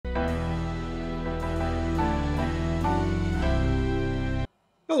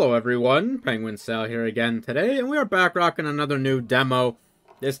Hello everyone, PenguinSal here again today, and we are back rocking another new demo.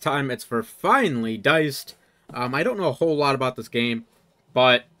 This time it's for Finely Diced. I don't know a whole lot about this game,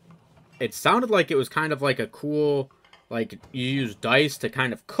 but it sounded like it was kind of like a cool, like you use dice to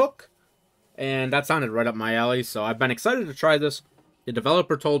kind of cook, and that sounded right up my alley, so I've been excited to try this. The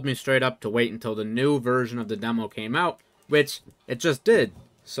developer told me straight up to wait until the new version of the demo came out, which it just did.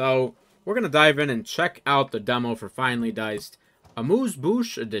 So we're going to dive in and check out the demo for Finely Diced.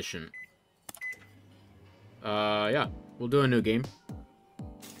 Amuse-bouche edition. Yeah. We'll do a new game.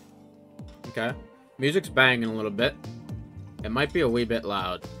 Okay. Music's banging a little bit. It might be a wee bit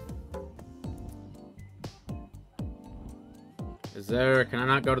loud. Is there... Can I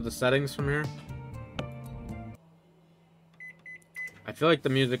not go to the settings from here? I feel like the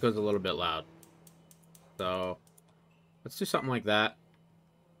music was a little bit loud. So, let's do something like that.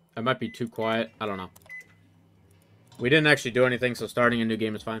 It might be too quiet. I don't know. We didn't actually do anything, so starting a new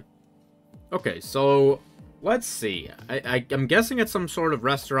game is fine. Okay, so let's see. I'm guessing it's some sort of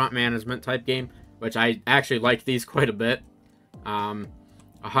restaurant management type game, which I actually like these quite a bit.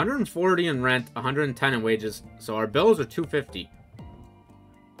 140 in rent, 110 in wages, so our bills are $250.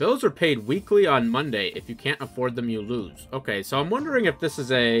 Bills are paid weekly on Monday. If you can't afford them, you lose. Okay, so I'm wondering if this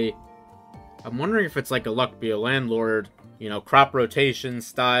is a... I'm wondering if it's like a Luck Be a Landlord, you know, crop rotation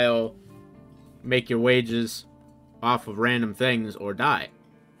style, make your wages off of random things or die.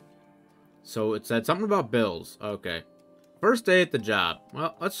 So it said something about bills. Okay. First day at the job.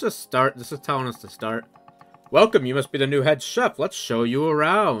 Well, let's just start. This is telling us to start. Welcome, you must be the new head chef. Let's show you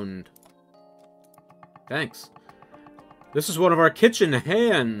around. Thanks. This is one of our kitchen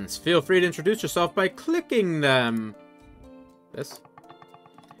hands. Feel free to introduce yourself by clicking them. This.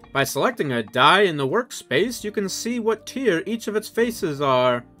 By selecting a die in the workspace, you can see what tier each of its faces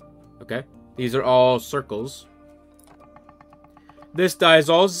are. Okay. These are all circles. This die is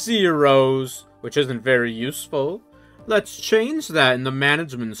all zeros, which isn't very useful. Let's change that in the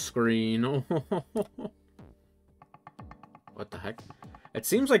management screen. What the heck? It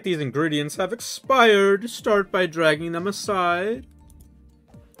seems like these ingredients have expired. Start by dragging them aside.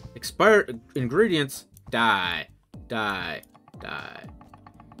 Expired ingredients. Die. Die. Die.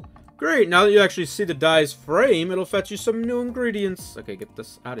 Great, now that you actually see the die's frame, it'll fetch you some new ingredients. Okay, get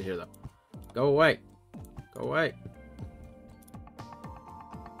this out of here, though. Go away. Go away.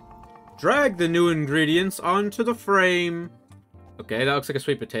 Drag the new ingredients onto the frame. Okay, that looks like a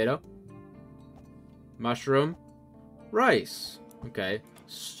sweet potato. Mushroom. Rice. Okay.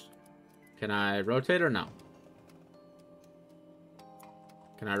 Can I rotate or no?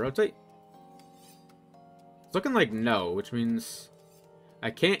 Can I rotate? It's looking like no, which means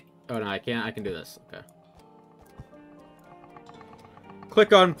I can't. Oh, no, I can't. I can do this. Okay.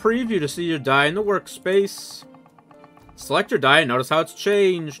 Click on preview to see your die in the workspace. Select your die and notice how it's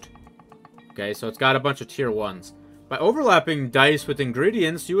changed. Okay, so it's got a bunch of tier 1s. By overlapping dice with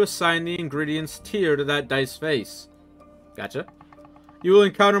ingredients, you assign the ingredients tier to that dice face. Gotcha. You will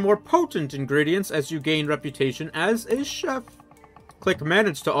encounter more potent ingredients as you gain reputation as a chef. Click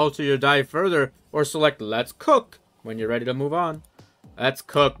manage to alter your die further, or select let's cook when you're ready to move on. Let's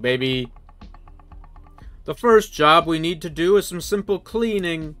cook, baby. The first job we need to do is some simple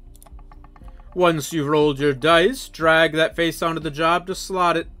cleaning. Once you've rolled your dice, drag that face onto the job to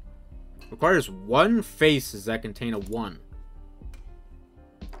slot it. Requires 1 faces that contain a 1.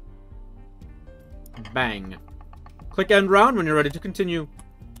 Bang. Click end round when you're ready to continue.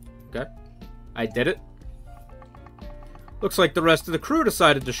 Okay. I did it. Looks like the rest of the crew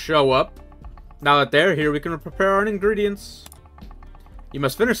decided to show up. Now that they're here, we can prepare our ingredients. You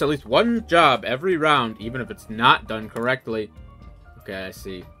must finish at least 1 job every round, even if it's not done correctly. Okay, I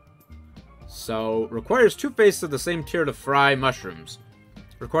see. So, requires 2 faces of the same tier to fry mushrooms.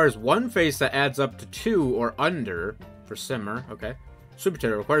 Requires 1 face that adds up to 2 or under for simmer. Okay. Sweet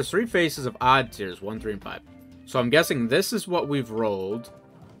potato requires 3 faces of odd tiers, 1, 3, and 5. So I'm guessing this is what we've rolled.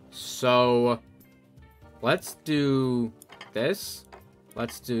 So let's do this.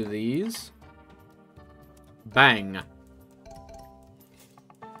 Let's do these. Bang.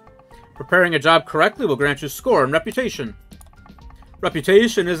 Preparing a job correctly will grant you score and reputation.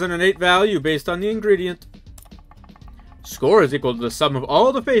 Reputation is an innate value based on the ingredient. Score is equal to the sum of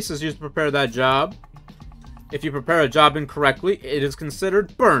all the faces used to prepare that job. If you prepare a job incorrectly, it is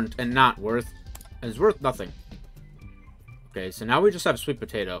considered burnt and not worth... and is worth nothing. Okay, so now we just have sweet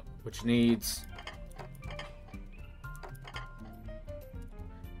potato, which needs...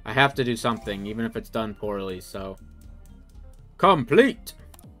 I have to do something, even if it's done poorly, so... Complete!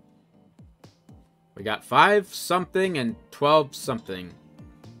 We got 5 something and 12 something.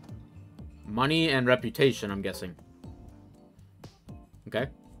 Money and reputation, I'm guessing. Okay.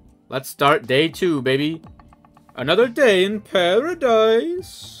 Let's start day 2, baby. Another day in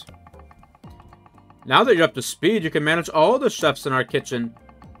paradise. Now that you're up to speed, you can manage all the chefs in our kitchen.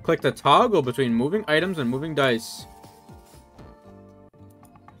 Click the toggle between moving items and moving dice.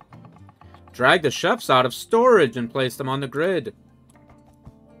 Drag the chefs out of storage and place them on the grid.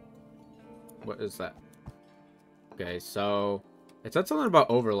 What is that? Okay, so... It said something about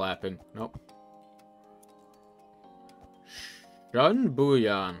overlapping. Nope. Shun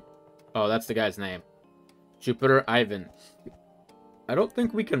Bouillon. Oh, that's the guy's name. Jupiter Ivan. I don't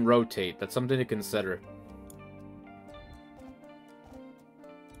think we can rotate. That's something to consider.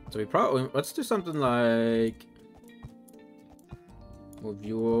 So we probably... Let's do something like... Move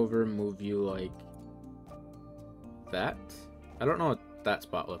you over, move you like... that? I don't know what that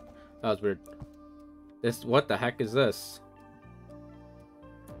spot looked. That was weird. This... What the heck is this?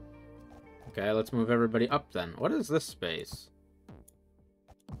 Okay, let's move everybody up then. What is this space?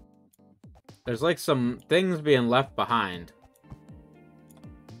 There's like some things being left behind.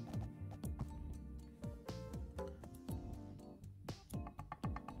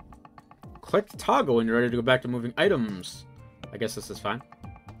 Click the toggle when you're ready to go back to moving items. I guess this is fine.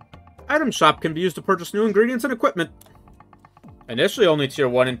 Item shop can be used to purchase new ingredients and equipment. Initially, only tier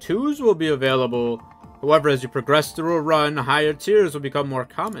 1 and 2s will be available. However, as you progress through a run, higher tiers will become more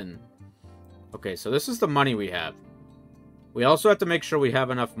common. Okay, so this is the money we have. We also have to make sure we have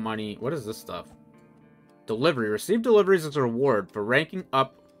enough money. What is this stuff? Delivery. Receive deliveries as a reward for ranking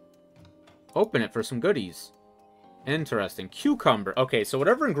up. Open it for some goodies. Interesting. Cucumber. Okay, so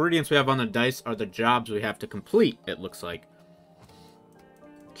whatever ingredients we have on the dice are the jobs we have to complete, it looks like.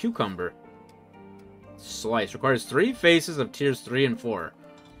 Cucumber. Slice. Requires 3 faces of tiers 3 and 4.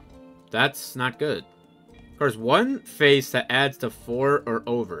 That's not good. Requires 1 face that adds to 4 or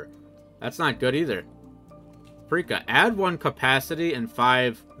over. That's not good either. Paprika. Add 1 capacity and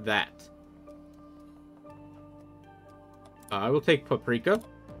 5 that. I will take paprika.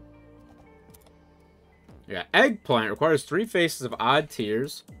 Yeah, eggplant requires 3 faces of odd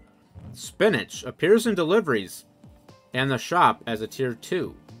tiers. Spinach appears in deliveries and the shop as a tier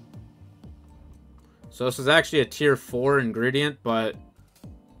 2. So this is actually a tier 4 ingredient, but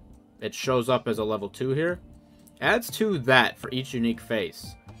it shows up as a level 2 here. Adds 2 that for each unique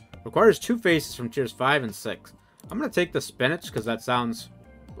face. Requires 2 faces from tiers 5 and 6. I'm going to take the spinach because that sounds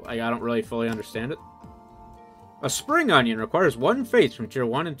like I don't really fully understand it. A spring onion requires 1 face from tier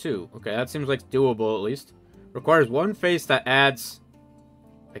 1 and 2. Okay, that seems like doable at least. Requires 1 face that adds...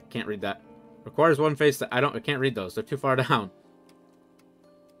 I can't read that. Requires 1 face that... I can't read those. They're too far down.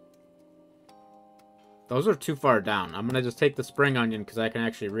 Those are too far down. I'm going to just take the spring onion because I can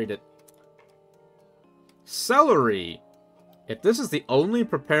actually read it. Celery. If this is the only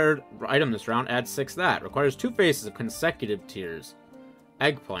prepared item this round, add 6 that. Requires 2 faces of consecutive tiers.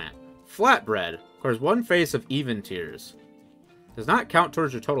 Eggplant. Flatbread. Requires 1 face of even tiers. Does not count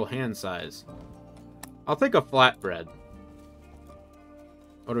towards your total hand size. I'll take a flatbread.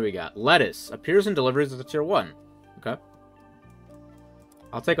 What do we got? Lettuce. Appears in deliveries as a tier 1. Okay.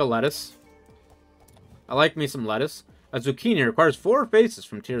 I'll take a lettuce. I like me some lettuce. A zucchini requires 4 faces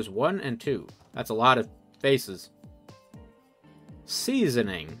from tiers 1 and 2. That's a lot of faces.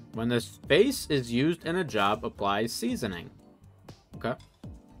 Seasoning. When this face is used in a job, apply seasoning. Okay.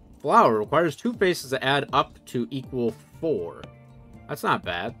 Flour requires 2 faces that add up to equal 4. That's not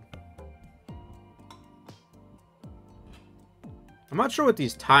bad. I'm not sure what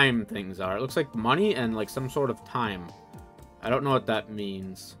these time things are. It looks like money and like some sort of time. I don't know what that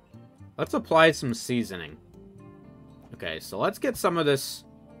means. Let's apply some seasoning. Okay, so let's get some of this.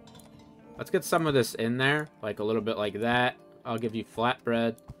 Let's get some of this in there. Like a little bit like that. I'll give you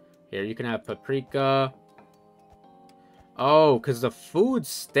flatbread. Here, you can have paprika. Oh, because the food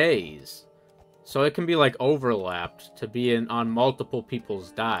stays. So it can be like overlapped to be on multiple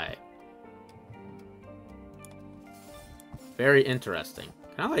people's die. Very interesting.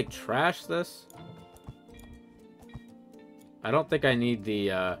 Can I like trash this? I don't think I need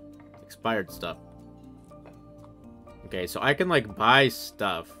the expired stuff. Okay, so I can like buy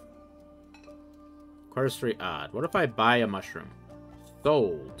stuff. Requires 3 odd. What if I buy a mushroom?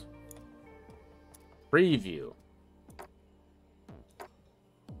 Sold. Preview.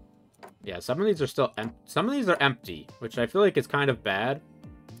 Yeah, some of these are still empty. Some of these are empty, which I feel like is kind of bad.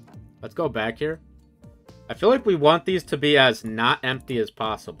 Let's go back here. I feel like we want these to be as not empty as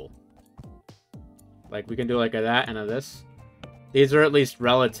possible. Like, we can do like a that and a this. These are at least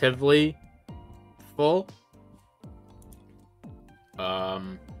relatively full.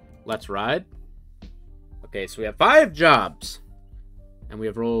 Let's ride. Okay, so we have 5 jobs. And we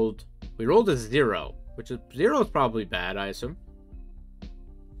rolled a 0. Which is 0 is probably bad, I assume.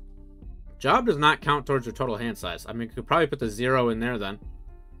 Job does not count towards your total hand size. I mean, you could probably put the 0 in there then,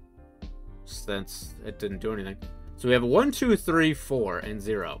 since it didn't do anything. So we have 1, 2, 3, 4, and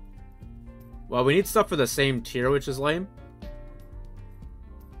 0. Well, we need stuff for the same tier, which is lame.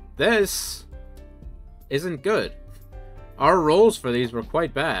 This isn't good. Our rolls for these were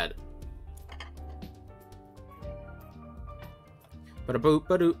quite bad. Ba-da-boop,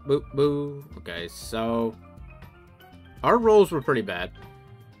 ba-doop, boop, boo. Okay, so our rolls were pretty bad.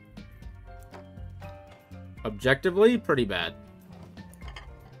 Objectively, pretty bad.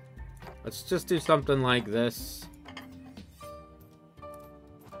 Let's just do something like this.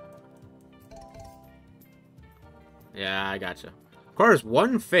 Yeah, I gotcha. Requires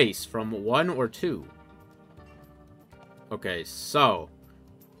 1 face from 1 or 2. Okay, so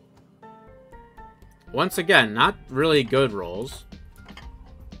once again, not really good rolls.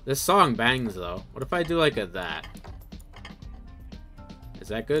 This song bangs, though. What if I do like that? Is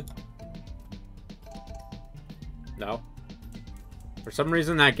that good? No. For some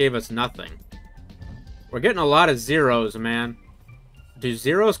reason, that gave us nothing. We're getting a lot of zeros, man. Do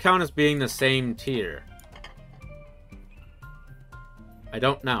zeros count as being the same tier? I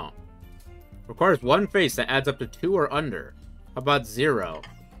don't know. Requires 1 face that adds up to 2 or under. How about 0?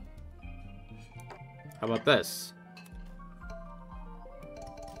 How about this?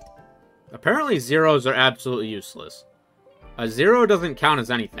 Apparently zeros are absolutely useless. A 0 doesn't count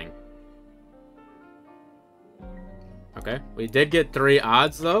as anything. Okay, we did get 3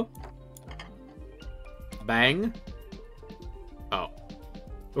 odds though. Bang. Oh.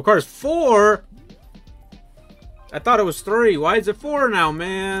 Requires 4? I thought it was 3. Why is it 4 now,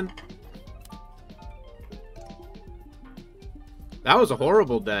 man? That was a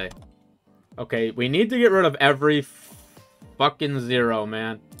horrible day. Okay, we need to get rid of every fucking 0,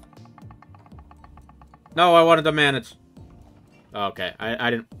 man. No, I wanted to manage. Okay, I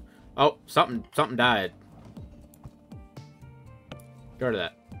didn't. Oh, something died. Get rid of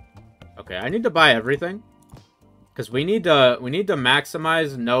that. Okay, I need to buy everything because we need to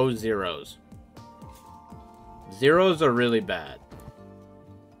maximize no zeros. Zeros are really bad.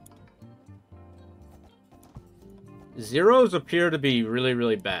 Zeros appear to be really,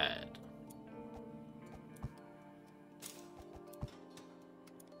 really bad.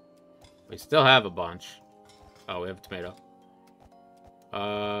 We still have a bunch. Oh, we have a tomato.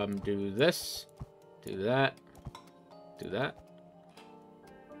 Do this. Do that. Do that.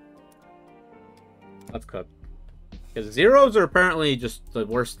 Let's cook. Because zeros are apparently just the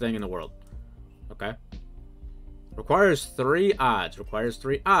worst thing in the world. Okay. Requires 3 odds. Requires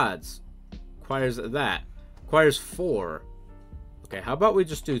 3 odds. Requires that. Requires 4. Okay, how about we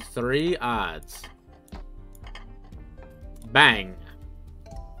just do 3 odds? Bang.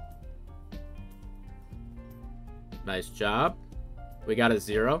 Nice job. We got a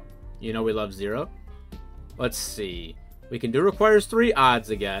 0. You know we love 0. Let's see. We can do requires 3 odds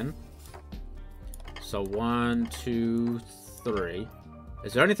again. So 1, 2, 3.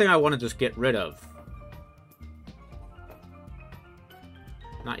 Is there anything I want to just get rid of?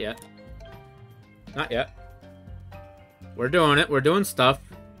 Not yet. Not yet. We're doing it. We're doing stuff.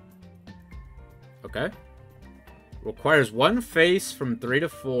 Okay. Requires 1 face from 3 to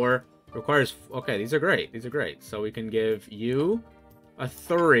 4. Requires... Okay, these are great. These are great. So we can give you a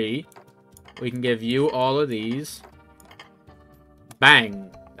 3. We can give you all of these.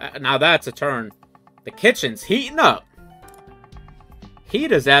 Bang. Now that's a turn. The kitchen's heating up.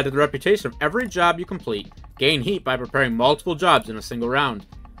 Heat is added to the reputation of every job you complete. Gain heat by preparing multiple jobs in a single round.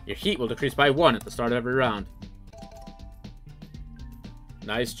 Your heat will decrease by 1 at the start of every round.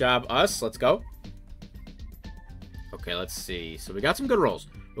 Nice job, us. Let's go. Okay, let's see. So we got some good rolls.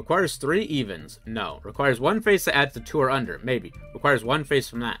 Requires 3 evens. No. Requires 1 face that adds to 2 or under. Maybe. Requires 1 face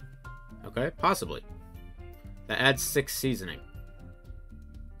from that. Okay, possibly. That adds 6 seasoning.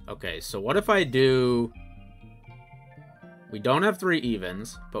 Okay, so what if I do... We don't have 3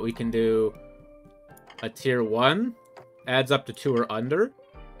 evens, but we can do a tier 1. Adds up to 2 or under.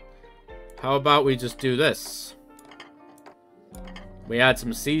 How about we just do this? We add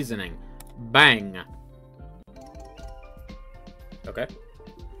some seasoning. Bang. Okay.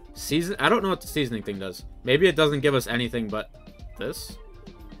 I don't know what the seasoning thing does. Maybe it doesn't give us anything but this.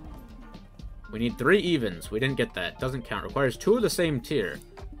 We need 3 evens. We didn't get that. Doesn't count. Requires 2 of the same tier.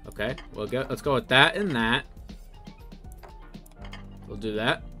 Okay. Let's go with that and that. We'll do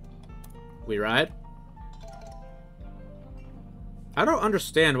that. We ride. I don't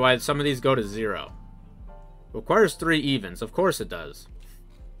understand why some of these go to 0. Requires 3 evens. Of course it does.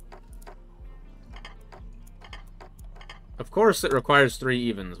 Of course it requires 3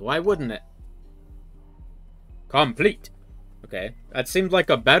 evens. Why wouldn't it? Complete. Okay, that seems like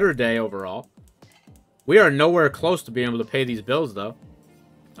a better day overall. We are nowhere close to being able to pay these bills, though.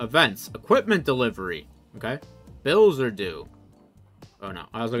 Events. Equipment delivery. Okay. Bills are due. Oh, no.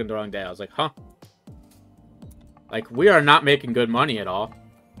 I was looking at the wrong day. I was like, huh? Like, we are not making good money at all.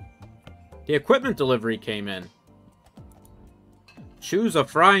 The equipment delivery came in. Choose a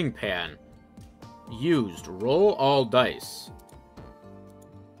frying pan. Used. Roll all dice.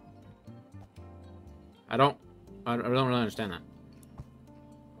 I don't really understand that.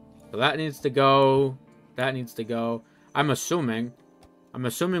 So that needs to go. That needs to go. I'm assuming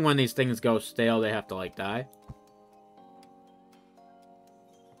when these things go stale, they have to, like, die.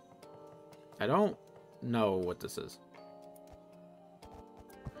 I don't know what this is.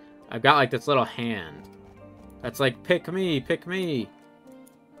 I've got, like, this little hand. That's like, pick me, pick me.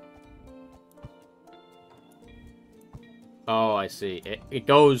 Oh, I see. It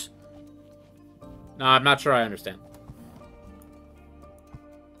goes... No, I'm not sure I understand.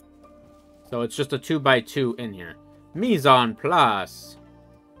 So it's just a 2x2 in here. Mise en place.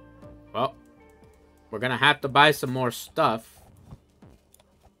 Well, we're gonna have to buy some more stuff.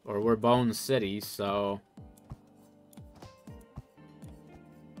 Or we're Bone City, so...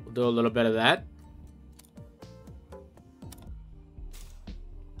 We'll do a little bit of that.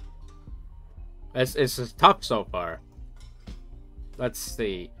 It's just tough so far. Let's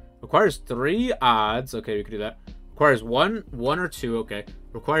see. Requires 3 odds. Okay, we can do that. Requires 1 or 2. Okay.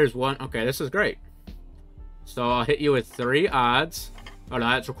 Requires 1. Okay, this is great. So I'll hit you with 3 odds. Oh, no,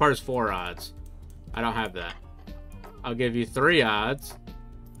 that requires 4 odds. I don't have that. I'll give you 3 odds.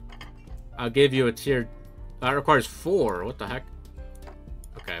 I'll give you a tier... That requires 4. What the heck?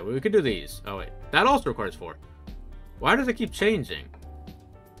 Okay, well, we could do these. Oh, wait. That also requires 4. Why does it keep changing?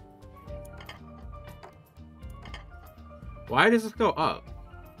 Why does this go up?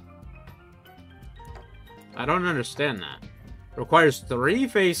 I don't understand that. Requires 3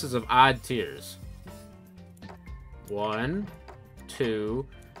 faces of odd tiers. 1, 2.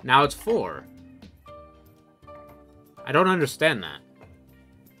 Now it's 4. I don't understand that.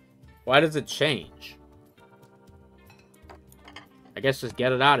 Why does it change? I guess just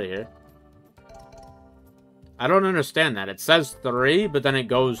get it out of here. I don't understand that. It says 3, but then it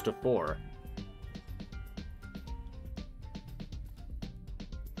goes to 4.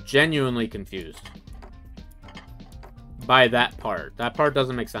 Genuinely confused by that part. That part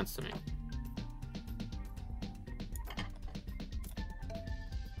doesn't make sense to me.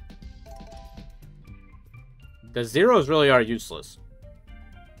 The zeros really are useless.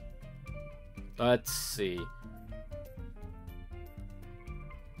 Let's see.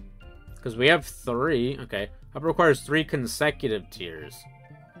 Because we have 3. Okay. It requires 3 consecutive tiers.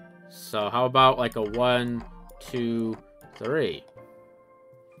 So how about like a 1, 2, 3?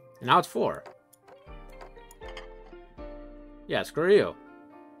 And now it's 4. Yeah, screw you.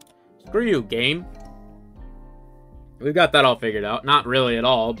 Screw you, game. We've got that all figured out. Not really at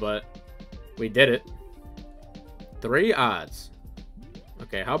all, but we did it. 3 odds.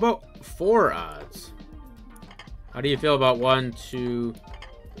 Okay, how about 4 odds? How do you feel about 1, 2...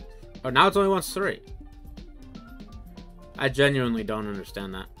 Oh, now it's only 1, 3. I genuinely don't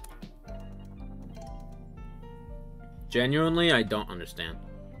understand that. Genuinely, I don't understand.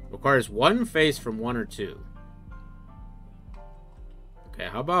 Requires 1 face from 1 or 2. Okay,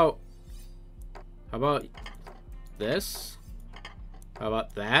 how about this? How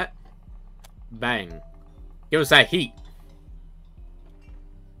about that? Bang. Give us that heat.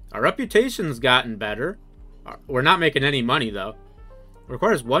 Our reputation's gotten better. We're not making any money, though.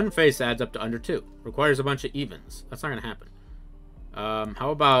 Requires 1 face, adds up to under 2. Requires a bunch of evens. That's not gonna happen.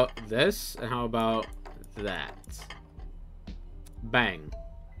 How about this? And how about that? Bang.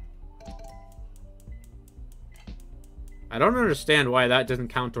 I don't understand why that doesn't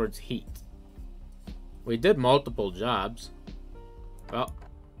count towards heat. We did multiple jobs. Well,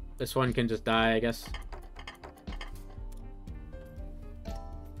 this one can just die, I guess.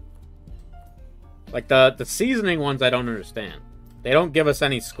 Like, the seasoning ones I don't understand. They don't give us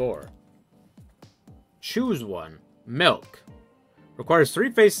any score. Choose one. Milk. Requires 3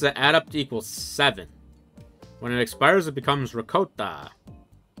 faces that add up to equal 7. When it expires, it becomes ricotta.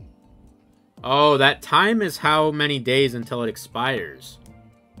 Oh, that time is how many days until it expires.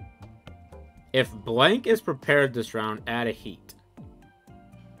 If blank is prepared this round, add a heat.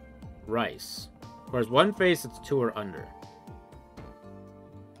 Rice. Requires 1 face that's 2 or under.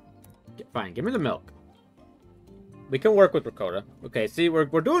 Fine, give me the milk. We can work with ricotta. Okay, see, we're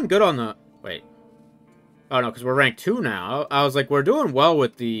doing good on the... Wait. Oh, no, because we're ranked 2 now. I was like, we're doing well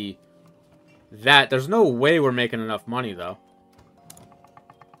with the... There's no way we're making enough money, though.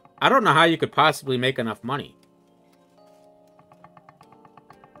 I don't know how you could possibly make enough money.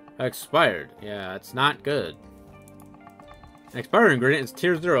 Expired. Yeah, it's not good. An expired ingredient is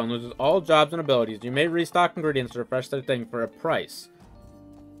tier 0 and loses all jobs and abilities. You may restock ingredients to refresh their thing for a price.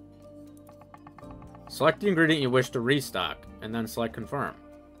 Select the ingredient you wish to restock, and then select confirm.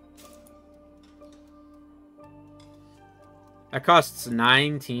 That costs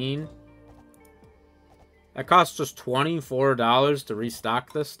 19. That costs just $24 to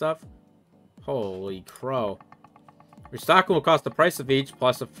restock this stuff. Holy crow. Restocking will cost the price of each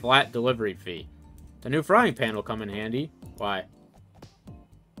plus a flat delivery fee. The new frying pan will come in handy. Why?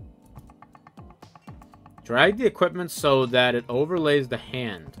 Drag the equipment so that it overlays the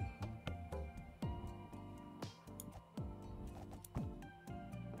hand.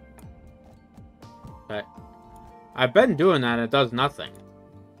 Okay. I've been doing that, it does nothing.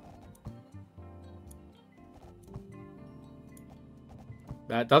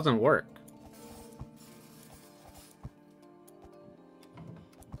 That doesn't work.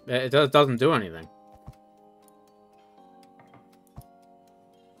 It doesn't do anything.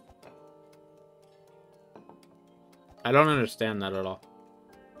 I don't understand that at all.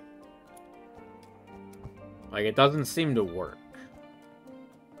 Like, it doesn't seem to work.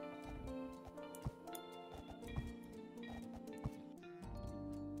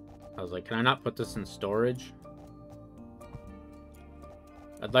 I was like, can I not put this in storage?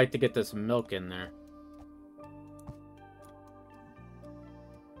 I'd like to get this milk in there.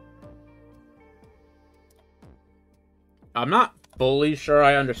 I'm not fully sure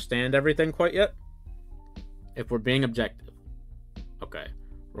I understand everything quite yet. If we're being objective. Okay.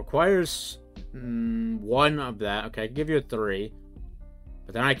 Requires 1 of that. Okay, I can give you a 3.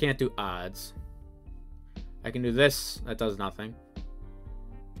 But then I can't do odds. I can do this. That does nothing.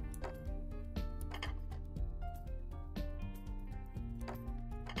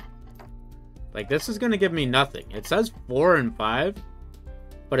 Like, this is going to give me nothing. It says 4 and 5.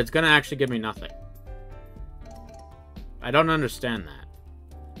 But it's going to actually give me nothing. I don't understand that.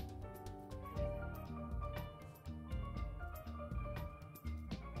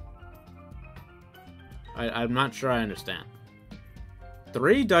 I'm not sure I understand.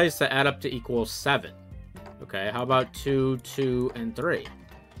 3 dice that add up to equal 7. Okay, how about 2, 2, and 3?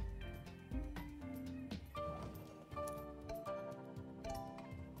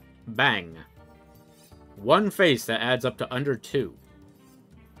 Bang. 1 face that adds up to under 2.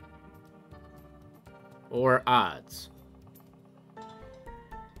 Or odds.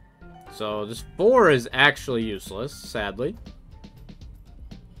 So this 4 is actually useless, sadly.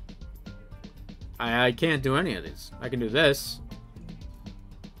 I can't do any of these. I can do this.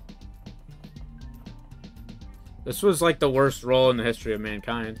 This was like the worst roll in the history of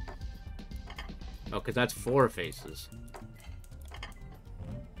mankind. Oh, because that's 4 faces.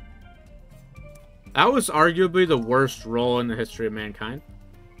 That was arguably the worst roll in the history of mankind.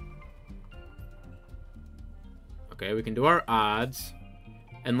 Okay, we can do our odds.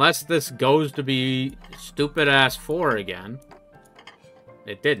 Unless this goes to be stupid-ass 4 again.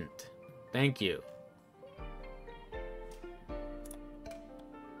 It didn't. Thank you.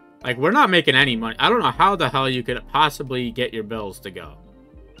 Like, we're not making any money. I don't know how the hell you could possibly get your bills to go.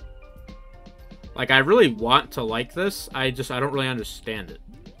 Like, I really want to like this. I don't really understand it.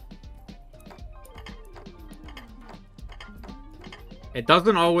 It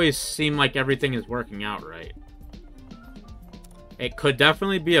doesn't always seem like everything is working out right. It could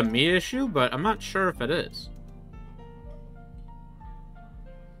definitely be a me issue, but I'm not sure if it is.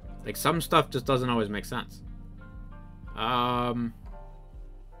 Like, some stuff just doesn't always make sense.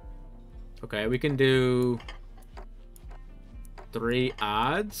 Okay, we can do 3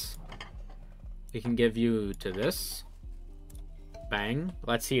 odds. We can give you to this. Bang.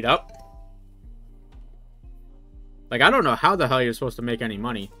 Let's heat up. Like, I don't know how the hell you're supposed to make any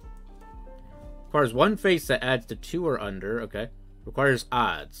money. Requires 1 face that adds to 2 or under. Okay. Requires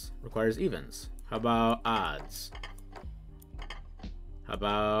odds. Requires evens. How about odds? How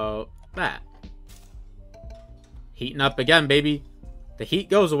about that? Heating up again, baby. The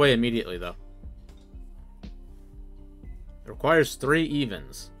heat goes away immediately, though. It requires 3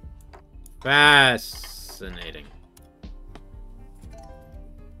 evens. Fascinating.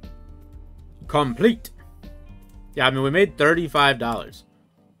 Complete. Yeah, I mean, we made $35.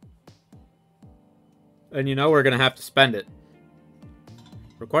 And you know we're going to have to spend it.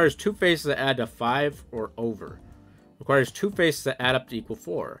 Requires 2 faces that add to 5 or over. Requires 2 faces that add up to equal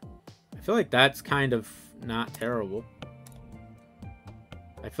 4. I feel like that's kind of not terrible.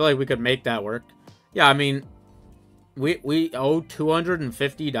 I feel like we could make that work. Yeah, I mean, we owe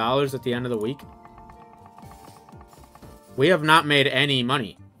 $250 at the end of the week. We have not made any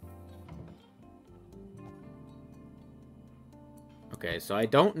money. Okay, so I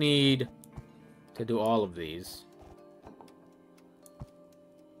don't need to do all of these.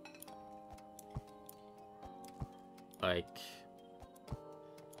 Like,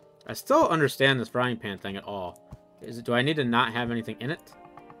 I still don't understand this frying pan thing at all. Do I need to not have anything in it?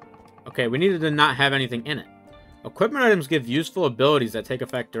 Okay, we needed to not have anything in it. Equipment items give useful abilities that take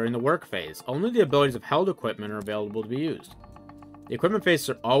effect during the work phase. Only the abilities of held equipment are available to be used. The equipment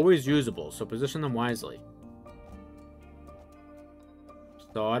phases are always usable, so position them wisely.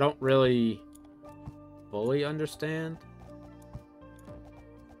 So I don't really fully understand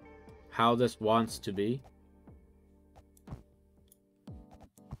how this wants to be.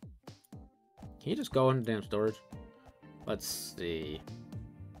 Can you just go into damn storage? Let's see.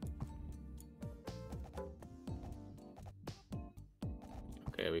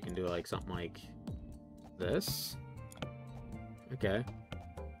 Okay, we can do like something like this. Okay.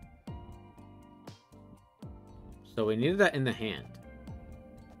 So we needed that in the hand.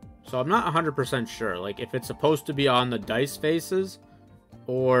 So I'm not 100% sure, like, if it's supposed to be on the dice faces,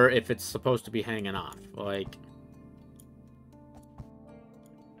 or if it's supposed to be hanging off. Like,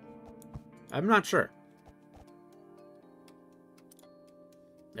 I'm not sure.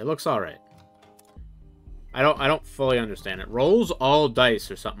 It looks alright. I don't fully understand it. Rolls all dice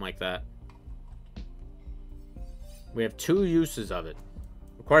or something like that. We have 2 uses of it.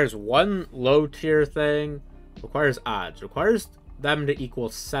 Requires 1 low tier thing. Requires odds. Requires them to equal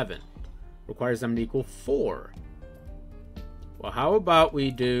 7. Requires them to equal 4. Well, how about we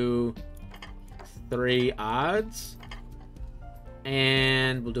do 3 odds?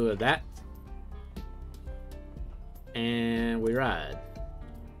 And we'll do that. And we ride.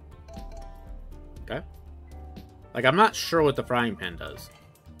 Okay. Like, I'm not sure what the frying pan does.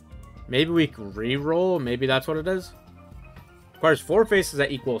 Maybe we can re-roll. Maybe that's what it is. Requires 4 faces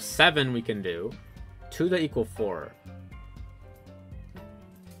that equal 7 we can do. 2 that equal 4.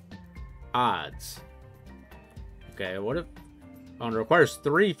 Odds. Okay, what if... Oh, it requires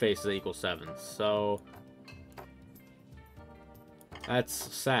 3 faces that equal 7. So... That's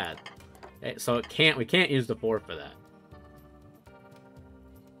sad. So it can't... We can't use the 4 for that.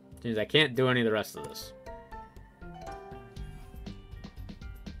 Which means I can't do any of the rest of this.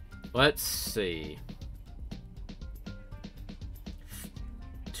 Let's see.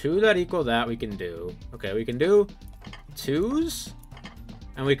 2 that equal that we can do. Okay, we can do 2s.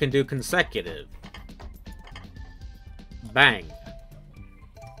 And we can do consecutive. Bang.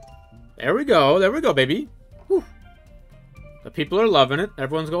 There we go. There we go, baby. Whew. The people are loving it.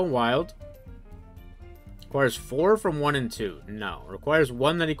 Everyone's going wild. Requires 4 from 1 and 2. No. Requires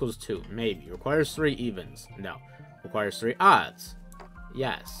 1 that equals 2. Maybe. Requires 3 evens. No. Requires 3 odds.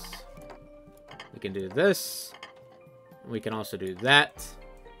 Yes. We can do this. We can also do that.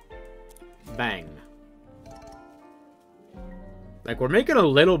 Bang. Like, we're making a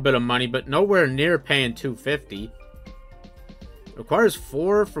little bit of money, but nowhere near paying $250. Requires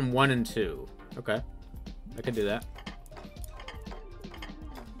 4 from 1 and 2. Okay. I can do that.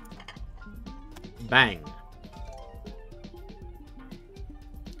 Bang.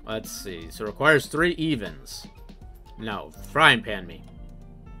 Let's see. So requires 3 evens. No. Frying pan me.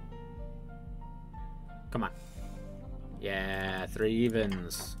 Come on. Yeah, 3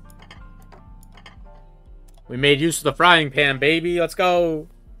 evens. We made use of the frying pan, baby. Let's go.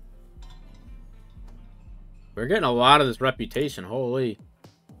 We're getting a lot of this reputation. Holy.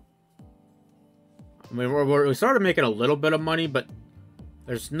 I mean, we started making a little bit of money, but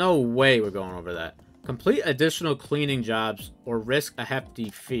there's no way we're going over that. Complete additional cleaning jobs or risk a hefty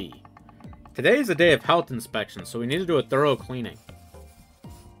fee. Today is a day of health inspection, so we need to do a thorough cleaning.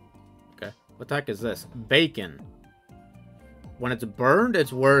 Okay. What the heck is this? Bacon. When it's burned,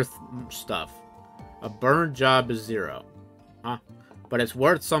 it's worth stuff. A burned job is 0. Huh. But it's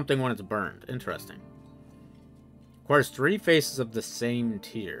worth something when it's burned. Interesting. Requires 3 faces of the same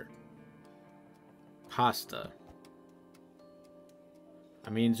tier. Pasta.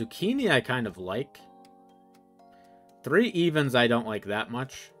 I mean, zucchini I kind of like. 3 evens I don't like that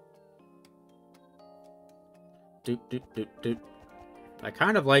much. Doot, doot, doot, doot. I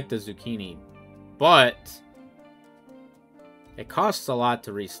kind of like the zucchini, but it costs a lot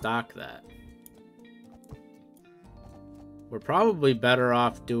to restock that. We're probably better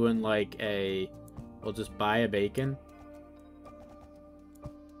off doing like a... We'll just buy a bacon.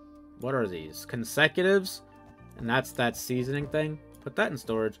 What are these? Consecutives? And that's that seasoning thing. Put that in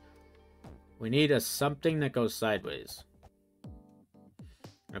storage. We need a something that goes sideways.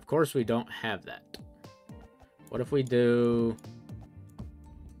 And of course we don't have that. What if we do...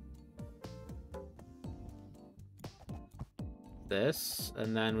 this,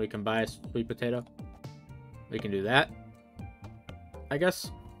 and then we can buy a sweet potato? We can do that. I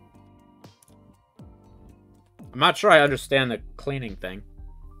guess. I'm not sure I understand the cleaning thing.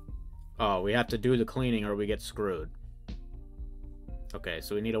 Oh, we have to do the cleaning or we get screwed. Okay,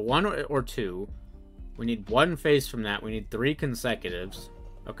 so we need a 1 or 2. We need 1 face from that. We need 3 consecutives.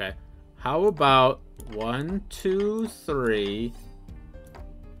 Okay. How about 1, 2, 3,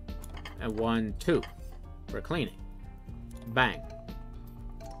 and 1, 2 for cleaning? Bang.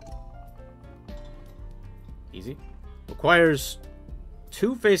 Easy. Requires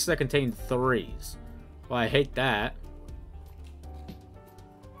 2 faces that contain 3s. Well, I hate that.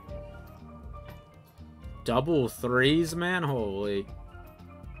 Double 3s, man? Holy.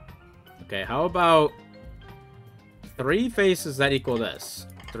 Okay, how about 3 faces that equal this?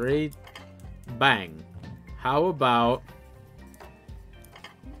 3. Bang. How about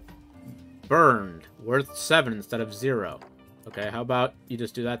burned, worth 7 instead of 0? Okay, how about you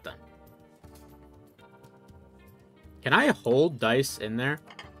just do that then? Can I hold dice in there?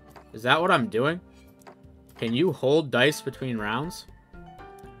 Is that what I'm doing? Can you hold dice between rounds?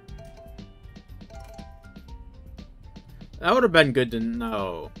 That would have been good to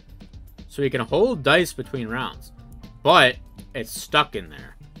know. So we can hold dice between rounds. But it's stuck in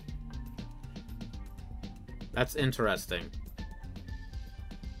there. That's interesting.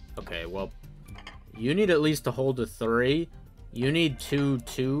 Okay, well, you need at least to hold a 3. You need 2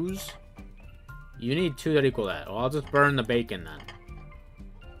 2s. You need 2 that equal that. Well, I'll just burn the bacon then.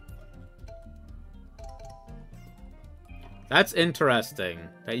 That's interesting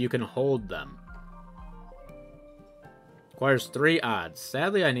that you can hold them. Requires 3 odds.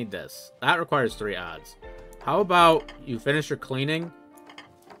 Sadly, I need this. That requires 3 odds. How about you finish your cleaning?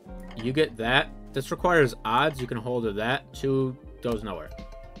 You get that. This requires odds. You can hold of that. 2 goes nowhere.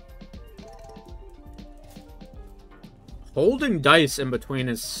 Holding dice in between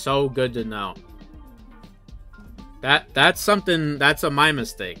is so good to know. That's something, that's my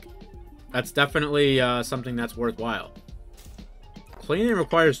mistake. That's definitely something that's worthwhile. Cleaning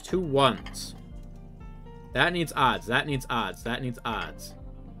requires 2 1s. That needs odds. That needs odds. That needs odds.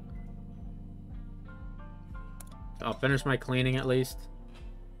 I'll finish my cleaning at least.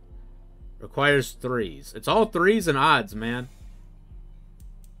 Requires 3s. It's all 3s and odds, man.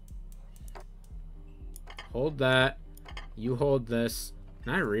 Hold that. You hold this.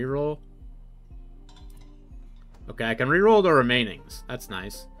 Can I reroll? Okay, I can reroll the remainings. That's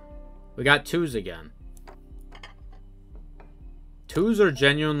nice. We got 2s again. 2s are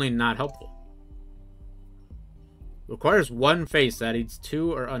genuinely not helpful. Requires 1 face. That needs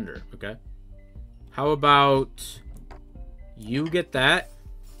 2 or under. Okay. How about you get that?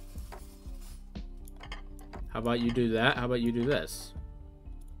 How about you do that? How about you do this?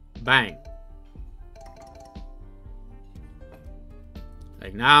 Bang.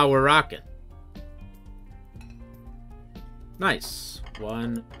 Like, now we're rocking. Nice.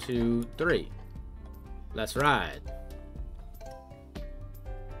 1, 2, 3. Let's ride.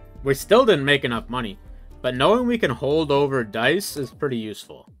 We still didn't make enough money, but knowing we can hold over dice is pretty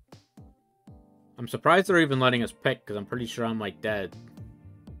useful. I'm surprised they're even letting us pick, because I'm pretty sure I'm, like, dead.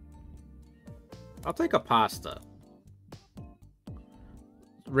 I'll take a pasta.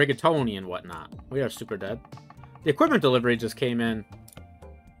 Rigatoni and whatnot. We are super dead. The equipment delivery just came in.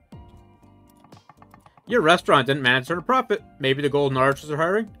 Your restaurant didn't manage to earn a profit. Maybe the Golden Arches are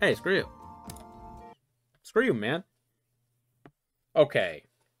hiring? Hey, screw you. Screw you, man. Okay.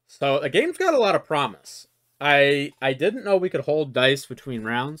 So, the game's got a lot of promise. I didn't know we could hold dice between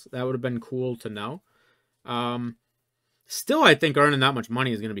rounds. That would have been cool to know. Still, I think earning that much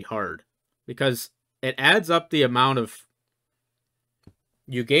money is going to be hard. Because it adds up the amount of...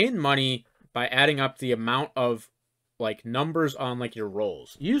 You gain money by adding up the amount of, like, numbers on, like, your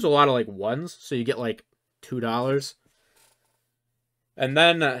rolls. You use a lot of, like, 1s, so you get, like, $2. And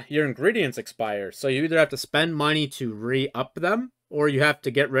then your ingredients expire. So you either have to spend money to re-up them, or you have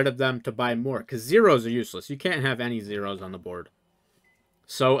to get rid of them to buy more. Because zeros are useless. You can't have any zeros on the board.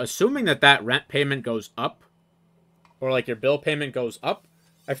 So assuming that that rent payment goes up, or like your bill payment goes up,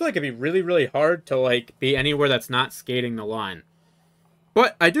 I feel like it'd be really, really hard to like be anywhere that's not skating the line.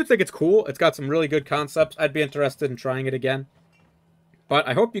 But I do think it's cool. It's got some really good concepts. I'd be interested in trying it again. But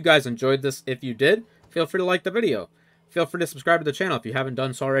I hope you guys enjoyed this. If you did, feel free to like the video. Feel free to subscribe to the channel if you haven't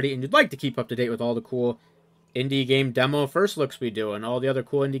done so already and you'd like to keep up to date with all the cool indie game demo first looks we do and all the other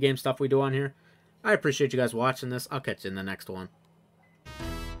cool indie game stuff we do on here. I appreciate you guys watching this. I'll catch you in the next one.